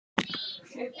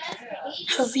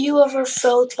Have you ever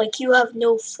felt like you have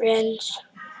no friends,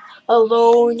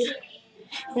 alone,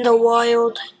 in the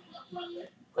wild,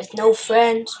 with no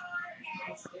friends?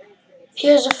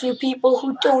 Here's a few people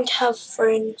who don't have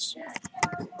friends.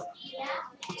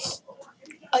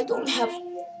 I don't have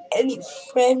any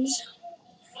friends.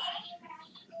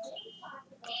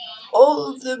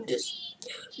 All of them just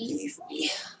leave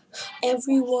me.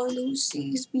 Everyone who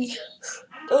sees me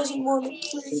doesn't want to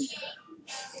play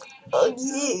a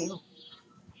game.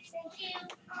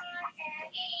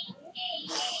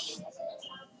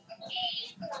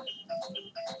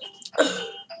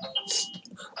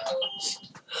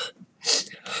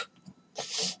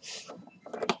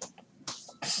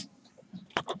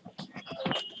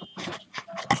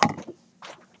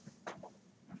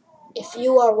 If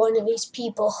you are one of these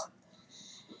people,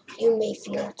 you may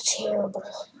feel terrible.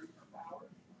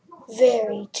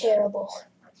 Very terrible.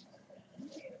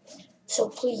 So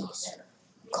please,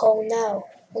 call now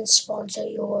and sponsor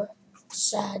your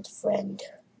sad friend.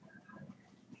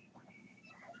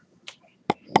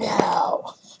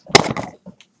 Now.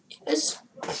 Yes,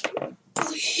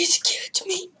 please get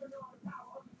me.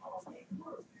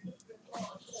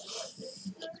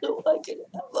 So I can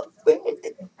have a friend.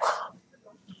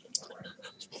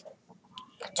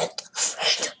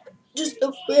 Just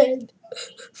a friend.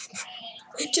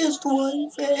 Just one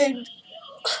friend.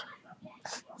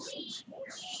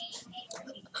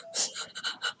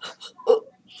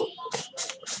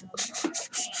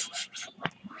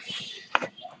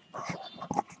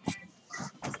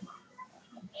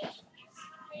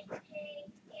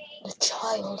 The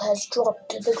child has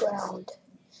dropped to the ground.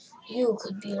 You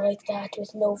could be like that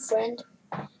with no friend.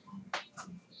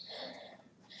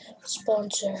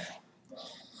 Sponsor.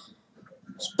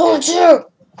 Sponsor!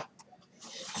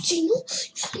 Say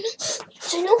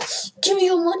no. Give me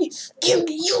your money. Give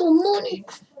me your money.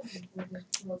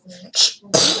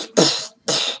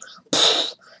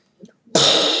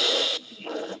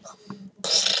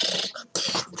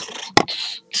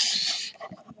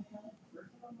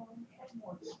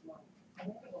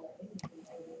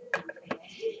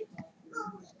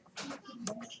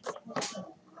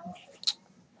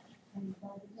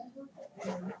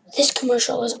 This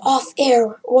commercial is off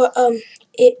air.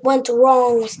 It went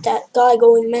wrong with that guy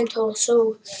going mental.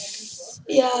 So,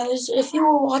 yeah, if you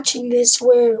were watching this,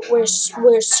 we're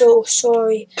so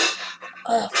sorry.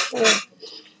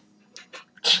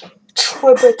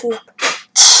 We're breaking up.